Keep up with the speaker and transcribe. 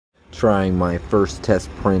trying my first test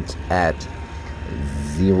print at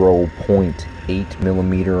 0.8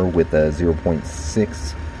 millimeter with a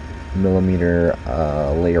 0.6 millimeter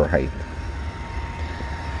layer height.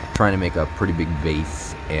 Trying to make a pretty big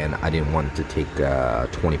vase, and I didn't want it to take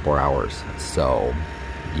 24 hours. So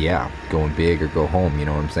yeah, going big or go home, you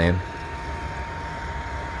know what I'm saying?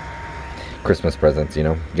 Christmas presents, you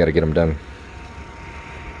know, you gotta get them done.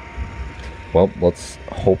 Well, let's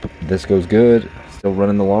hope this goes good. Still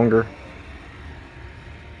running the longer.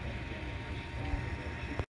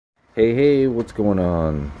 Hey, what's going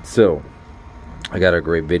on? So, I got a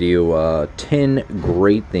great video, 10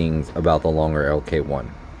 great things about the longer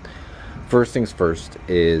LK1. First things first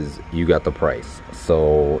is you got the price.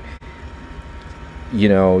 So, you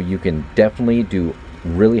know, you can definitely do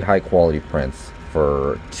really high quality prints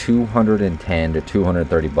for 210 to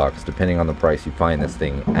 230 bucks, depending on the price you find this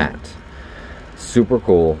thing at. Super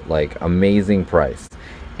cool, like amazing price.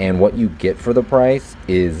 And what you get for the price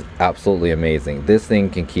is absolutely amazing. This thing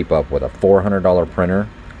can keep up with a $400 printer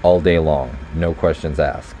all day long, no questions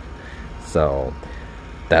asked. So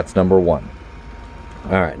that's number one.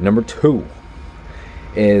 All right, number two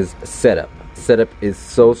is setup. Setup is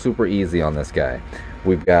so super easy on this guy.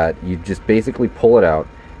 We've got, you just basically pull it out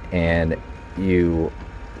and you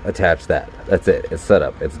attach that. That's it. It's set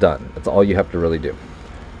up. It's done. That's all you have to really do.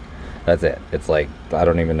 That's it. It's like, I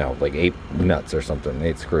don't even know, like 8 nuts or something,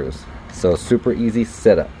 8 screws. So super easy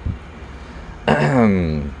setup.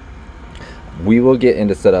 We will get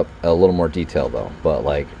into setup a little more detail though, but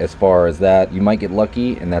like as far as that, you might get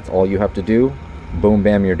lucky and that's all you have to do. Boom,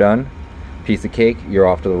 bam, you're done. Piece of cake, you're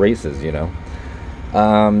off to the races, you know.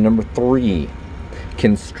 Number 3,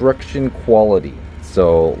 construction quality.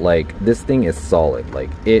 So like this thing is solid, like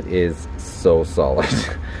it is so solid.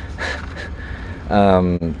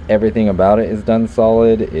 Everything about it is done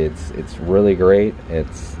solid. It's really great.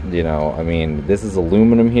 It's, you know, I mean, this is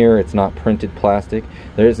aluminum here. It's not printed plastic.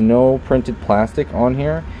 There's no printed plastic on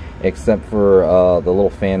here except for the little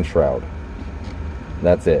fan shroud.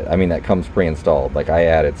 That's it. I mean, that comes pre-installed. Like, I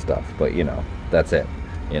added stuff, but you know, that's it,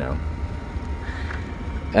 you know.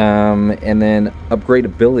 And then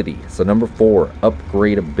upgradability. So number 4,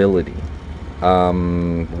 upgradability.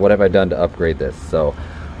 What have I done to upgrade this? So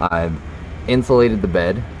I've insulated the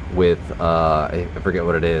bed with I forget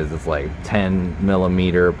what it is. It's like 10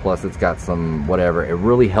 millimeter, plus it's got some whatever. It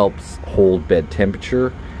really helps hold bed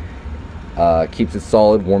temperature, keeps it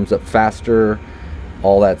solid, warms up faster,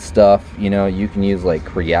 all that stuff. You know, you can use like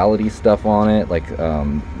Creality stuff on it, like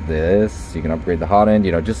this. You can upgrade the hot end,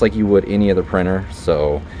 you know, just like you would any other printer.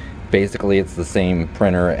 So basically it's the same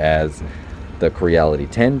printer as the Creality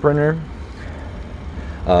 10 printer,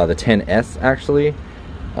 the 10s actually.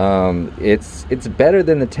 It's better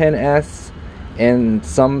than the 10s in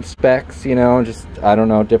some specs, you know, just, I don't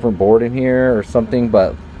know, different board in here or something.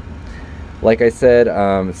 But like I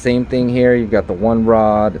said, same thing here. You've got the one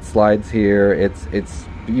rod, it slides here. It's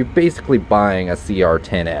you're basically buying a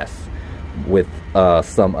cr10s with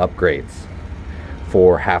some upgrades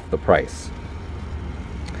for half the price.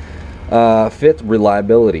 5th,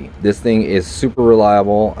 reliability. This thing is super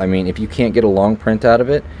reliable. I mean, if you can't get a long print out of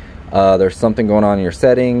it, there's something going on in your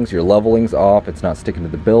settings, your leveling's off, it's not sticking to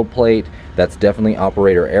the build plate, that's definitely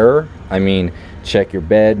operator error. I mean, check your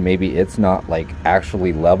bed, maybe it's not like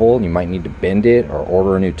actually level, you might need to bend it or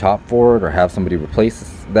order a new top for it or have somebody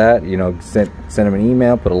replace that, you know, send them an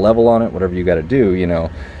email, put a level on it, whatever you got to do, you know.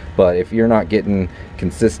 But if you're not getting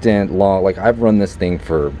consistent long, like I've run this thing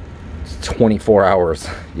for 24 hours,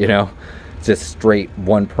 you know, just straight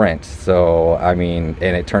one print. So I mean,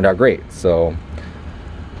 and it turned out great. So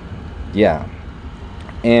yeah.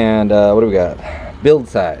 And what do we got? Build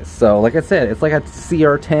size. So like I said, it's like a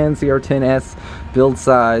cr10, cr10s build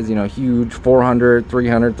size, you know, huge, 400,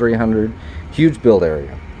 300, 300, huge build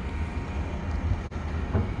area.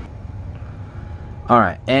 All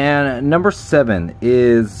right, and number 7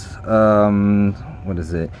 is what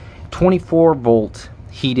is it? 24 volt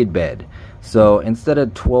heated bed. So instead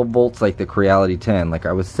of 12 volts like the Creality 10, like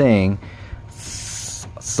I was saying,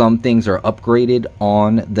 some things are upgraded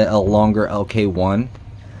on the longer LK1,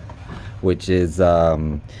 which is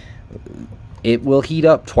it will heat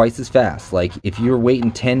up twice as fast. Like if you're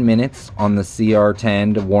waiting 10 minutes on the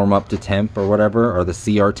cr10 to warm up to temp or whatever, or the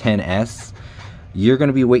cr10s, you're going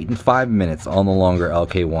to be waiting 5 minutes on the longer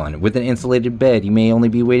LK1. With an insulated bed, you may only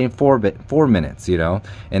be waiting 4 minutes, you know,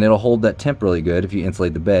 and it'll hold that temp really good if you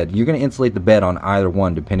insulate the bed. You're going to insulate the bed on either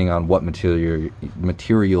one depending on what material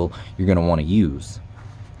you're going to want to use.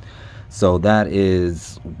 So that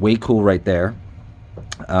is way cool right there.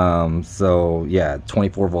 So yeah,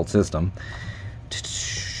 24 volt system.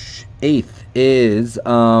 Eighth is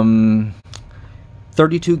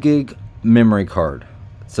 32 gig memory card.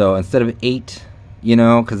 So instead of 8, you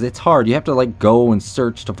know, because it's hard, you have to like go and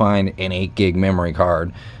search to find an 8 gig memory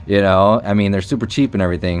card, you know. I mean, they're super cheap and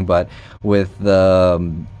everything, but with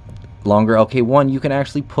the longer lk1 you can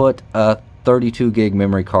actually put a 32 gig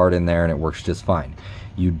memory card in there and it works just fine.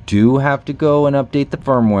 You do have to go and update the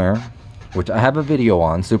firmware, which I have a video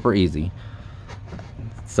on, super easy.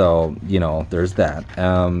 So, you know, there's that.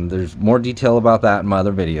 There's more detail about that in my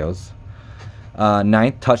other videos.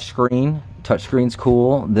 Ninth, touchscreen. Touchscreen's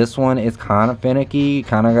cool. This one is kind of finicky,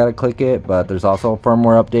 kind of gotta click it, but there's also a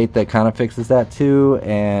firmware update that kind of fixes that too.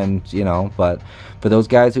 And, you know, but for those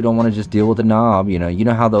guys who don't want to just deal with the knob, you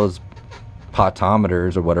know how those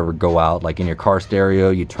potometers or whatever go out, like in your car stereo,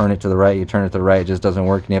 you turn it to the right, you turn it to the right, it just doesn't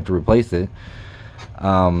work and you have to replace it. You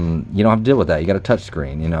don't have to deal with that. You got a touch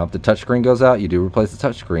screen. You know, if the touch screen goes out, you do replace the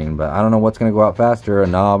touch screen. But I don't know what's going to go out faster, a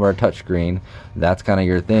knob or a touch screen. That's kind of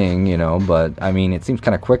your thing, you know. But I mean, it seems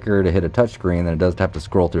kind of quicker to hit a touch screen than it does to have to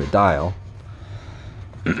scroll through a dial.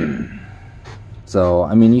 So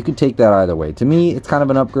I mean, you could take that either way. To me, it's kind of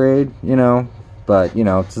an upgrade, you know. But you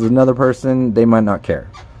know, to another person, they might not care.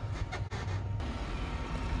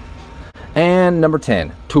 And number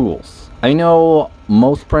 10, tools. I know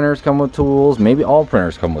most printers come with tools, maybe all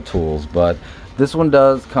printers come with tools, but this one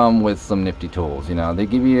does come with some nifty tools. You know, they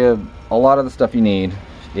give you a lot of the stuff you need,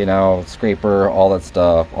 you know, scraper, all that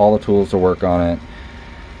stuff, all the tools to work on it.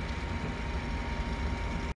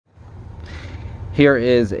 Here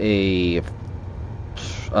is a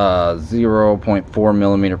 0.4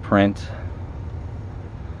 millimeter print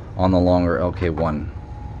on the longer lk1.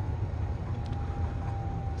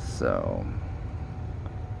 So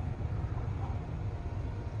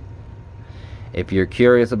if you're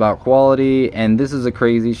curious about quality, and this is a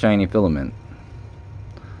crazy shiny filament.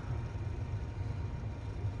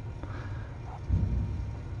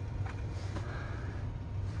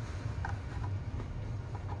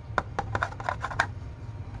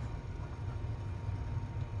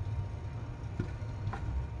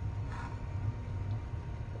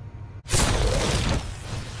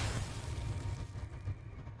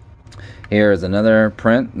 Here is another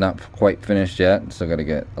print, not quite finished yet, so got to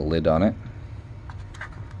get a lid on it.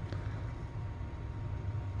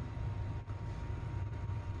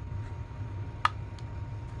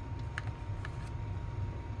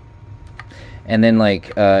 And then,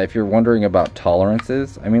 like, if you're wondering about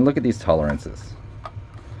tolerances, I mean, look at these tolerances.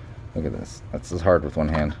 Look at this. That's as hard with one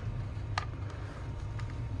hand.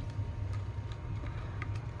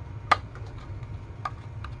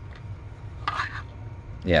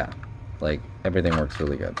 Yeah, like, everything works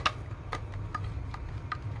really good.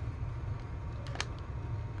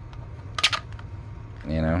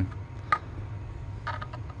 You know?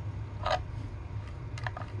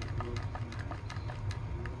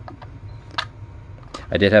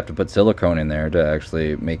 I did have to put silicone in there to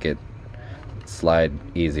actually make it slide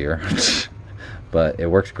easier. But it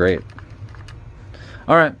works great.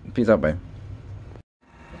 Alright, peace out, bye.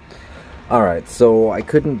 Alright, so I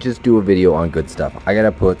couldn't just do a video on good stuff. I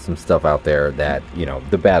gotta put some stuff out there that, you know,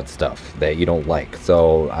 the bad stuff that you don't like.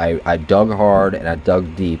 So I dug hard and I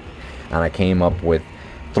dug deep and I came up with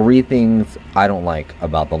 3 things I don't like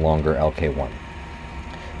about the longer lk1.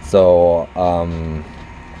 So,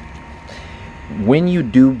 when you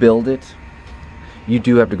do build it, you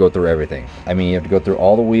do have to go through everything. I mean, you have to go through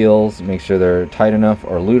all the wheels, make sure they're tight enough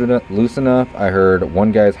or loose enough. I heard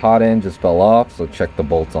one guy's hot end just fell off, so check the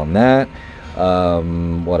bolts on that.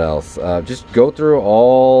 What else? Just go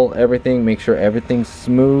through everything, make sure everything's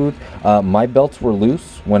smooth. My belts were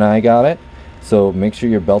loose when I got it, so make sure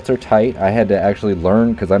your belts are tight. I had to actually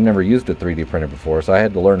learn, because I've never used a 3D printer before, so I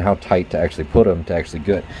had to learn how tight to actually put them to actually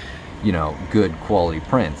get, you know, good quality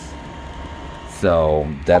prints. So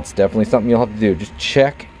that's definitely something you'll have to do. Just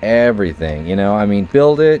check everything, you know. I mean,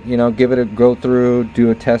 build it, you know, give it a go through, do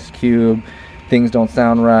a test cube. Things don't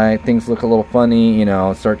sound right, things look a little funny, you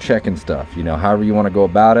know, start checking stuff, you know, however you want to go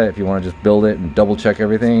about it. If you want to just build it and double check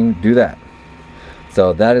everything, do that.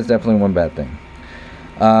 So that is definitely one bad thing.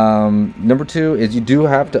 Number 2 is you do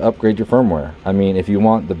have to upgrade your firmware. I mean, if you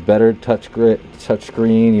want the better touch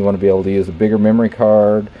screen, you want to be able to use a bigger memory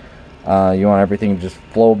card. You want everything to just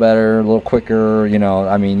flow better, a little quicker, you know.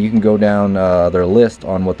 I mean, you can go down their list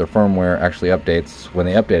on what their firmware actually updates when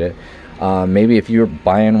they update it. Maybe if you're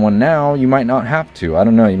buying one now, you might not have to. I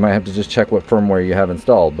don't know. You might have to just check what firmware you have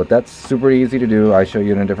installed. But that's super easy to do. I show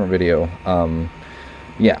you in a different video.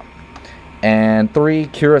 Yeah. And 3,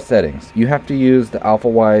 Cura settings. You have to use the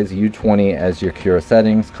AlphaWise U20 as your Cura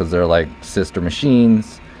settings because they're like sister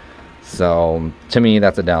machines. So to me,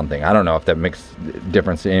 that's a down thing. I don't know if that makes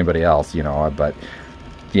difference to anybody else, you know, but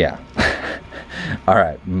yeah. All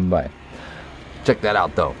right, bye. Check that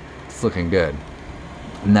out though. It's looking good.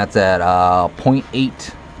 And that's at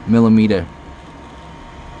 0.8 millimeter.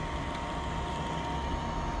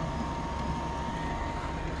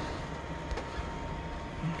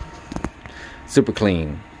 Super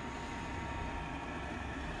clean.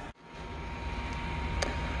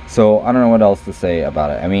 So I don't know what else to say about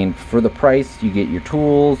it. I mean, for the price, you get your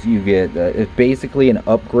tools, you get it's basically an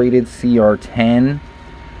upgraded cr10.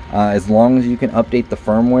 As long as you can update the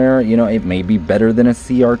firmware, you know, it may be better than a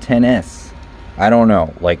cr10s. I don't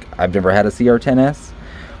know. Like, I've never had a cr10s,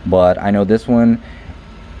 but I know this one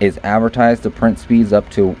is advertised to print speeds up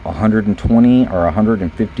to 120 or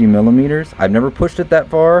 150 millimeters. I've never pushed it that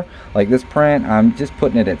far. Like this print, I'm just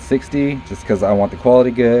putting it at 60 just because I want the quality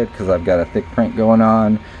good, because I've got a thick print going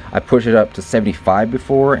on. I pushed it up to 75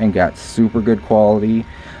 before and got super good quality.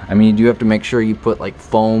 I mean, you do have to make sure you put like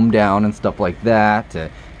foam down and stuff like that to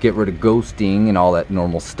get rid of ghosting and all that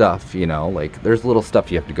normal stuff, you know, like there's little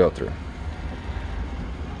stuff you have to go through.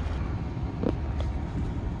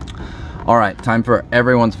 All right, time for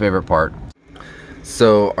everyone's favorite part.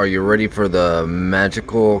 So, are you ready for the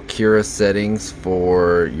magical cr settings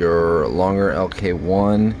for your longer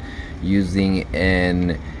lk1 using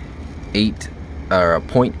an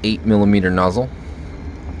 0.8 millimeter nozzle?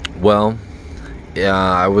 Well,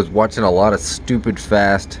 I was watching a lot of stupid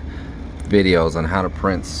fast videos on how to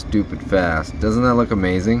print stupid fast. Doesn't that look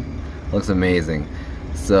amazing? Looks amazing.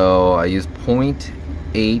 So I used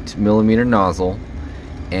 0.8 millimeter nozzle,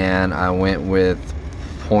 and I went with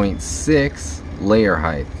 0.6 layer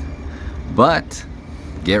height. But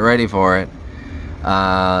get ready for it.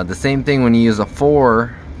 The same thing when you use a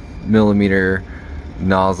 4 millimeter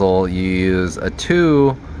nozzle, you use a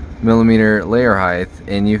 2 millimeter layer height,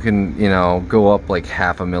 and you can, you know, go up like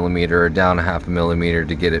half a millimeter or down a half a millimeter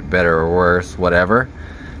to get it better or worse, whatever.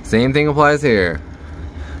 Same thing applies here.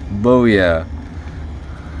 Booyah.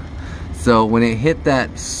 So when it hit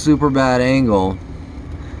that super bad angle,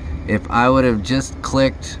 if I would have just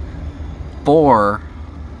clicked 4,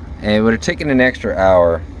 and it would have taken an extra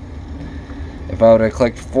hour. If I would have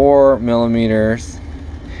clicked 4 millimeters,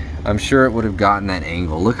 I'm sure it would have gotten that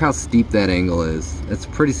angle. Look how steep that angle is. It's a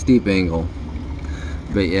pretty steep angle.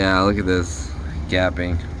 But yeah, look at this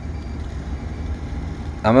gapping.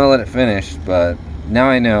 I'm gonna let it finish, but now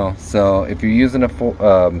I know. So if you're using a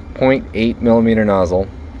 0.8 millimeter nozzle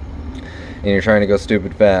and you're trying to go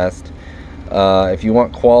stupid fast, if you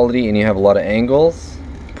want quality and you have a lot of angles,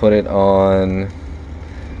 put it on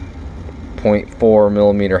 0.4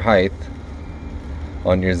 millimeter height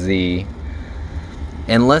on your Z.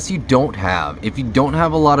 Unless you don't have, if you don't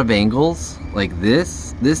have a lot of angles like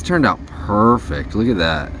this turned out perfect. Look at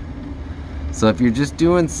that. So if you're just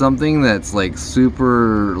doing something that's like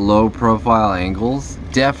super low profile angles,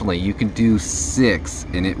 definitely you can do 6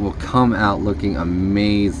 and it will come out looking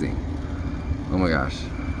amazing. Oh my gosh.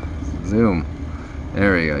 Zoom.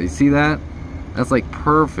 There we go. You see that? That's like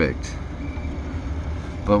perfect.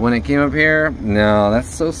 But when it came up here, no,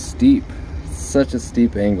 that's so steep. Such a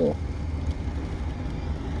steep angle.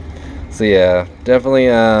 So yeah, definitely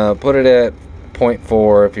put it at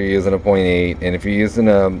 0.4 if you're using a 0.8, and if you're using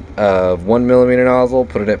a 1 millimeter nozzle,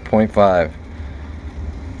 put it at 0.5.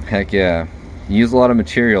 Heck yeah. Use a lot of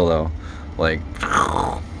material though. Like,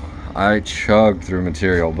 I chugged through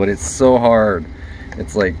material, but it's so hard.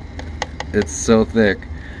 It's like, it's so thick.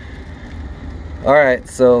 Alright,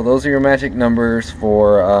 so those are your magic numbers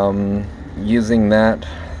for using that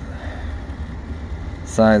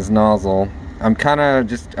size nozzle. I'm kind of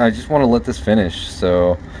I just want to let this finish,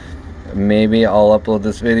 so maybe I'll upload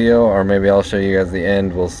this video, or maybe I'll show you guys the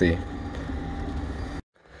end. We'll see.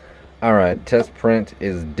 Alright, test print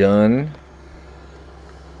is done.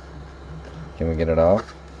 Can we get it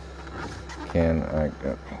off? Can I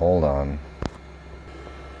hold on.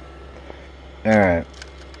 Alright.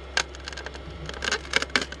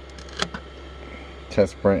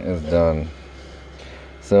 Test print is done.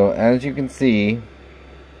 So as you can see,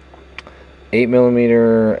 8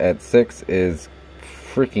 millimeter at 6 is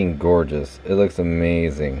freaking gorgeous. It looks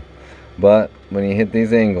amazing. But when you hit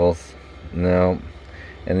these angles, no.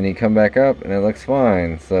 And then you come back up and it looks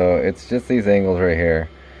fine. So it's just these angles right here.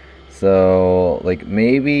 So like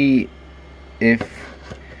maybe if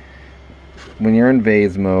when you're in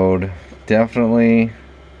vase mode, definitely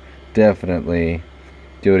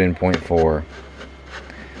do it in 0.4.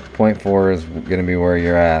 0.4 is going to be where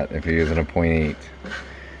you're at if you're using a 0.8.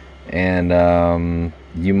 And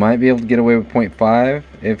you might be able to get away with 0.5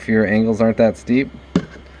 if your angles aren't that steep,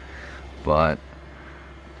 but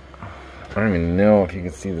I don't even know if you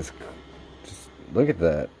can see this. Just look at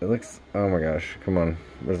that. It looks, oh my gosh, come on,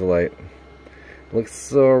 where's the light? It looks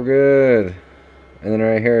so good. And then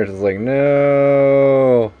right here it's just like,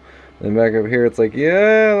 no. Then back up here it's like,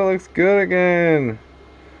 yeah, that looks good again.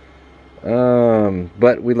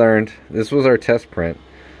 But we learned, this was our test print.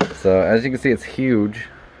 So as you can see, it's huge.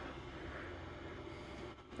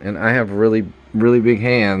 And I have really big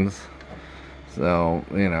hands. So,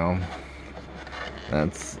 you know,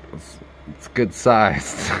 it's good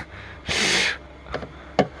size.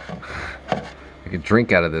 I could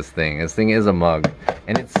drink out of this thing. This thing is a mug.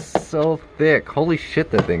 And it's so thick. Holy shit,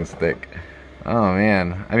 that thing's thick. Oh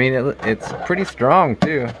man. I mean, it's pretty strong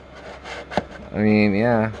too. I mean,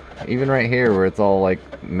 yeah. Even right here where it's all like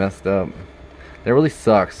messed up. That really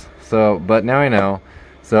sucks. So, but now I know.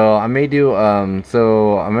 So I may do a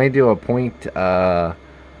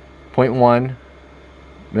 0.1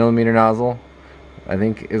 millimeter nozzle, I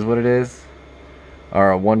think is what it is,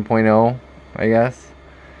 or a 1.0, I guess,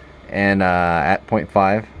 and at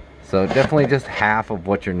 0.5. So definitely just half of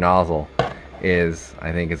what your nozzle is,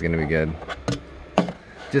 I think is gonna be good,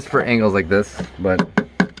 just for angles like this. But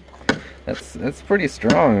that's pretty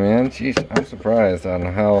strong, man. Jeez, I'm surprised on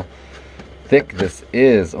how thick this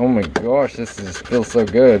is. Oh my gosh, this just feels so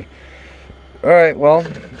good. Alright, well,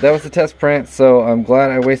 that was the test print, so I'm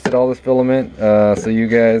glad I wasted all this filament. So you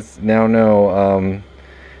guys now know,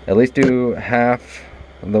 at least do half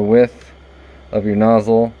the width of your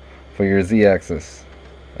nozzle for your Z-axis.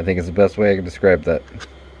 I think it's the best way I can describe that.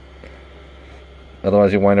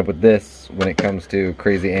 Otherwise you wind up with this when it comes to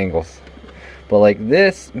crazy angles. But like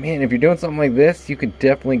this, man, if you're doing something like this, you could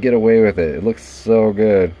definitely get away with it. It looks so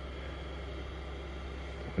good.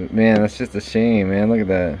 But man, that's just a shame, man. Look at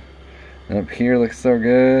that. And up here looks so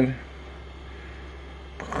good.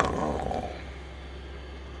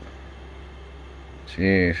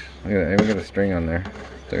 Jeez, look at that. I even got a string on there.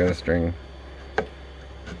 Still got a string.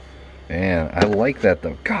 Man, I like that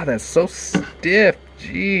though. God, that's so stiff.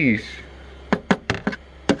 Jeez.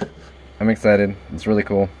 I'm excited. It's really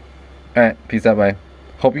cool. Alright, peace out, bye.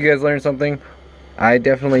 Hope you guys learned something. I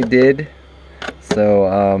definitely did.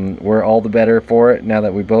 So, we're all the better for it now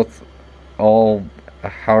that we both,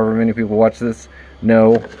 however many people watch this,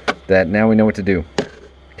 know that now we know what to do.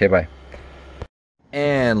 Okay, bye.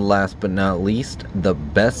 And last but not least, the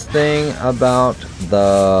best thing about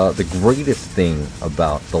the greatest thing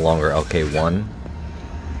about the longer LK1,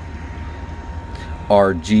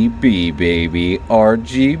 RGB, baby,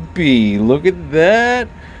 RGB. Look at that.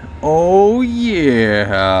 Oh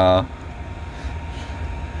yeah.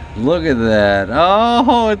 Look at that.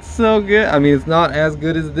 Oh, it's so good. I mean, it's not as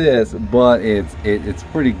good as this, but it's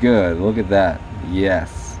pretty good. Look at that.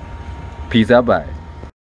 Yes. Peace out, bye.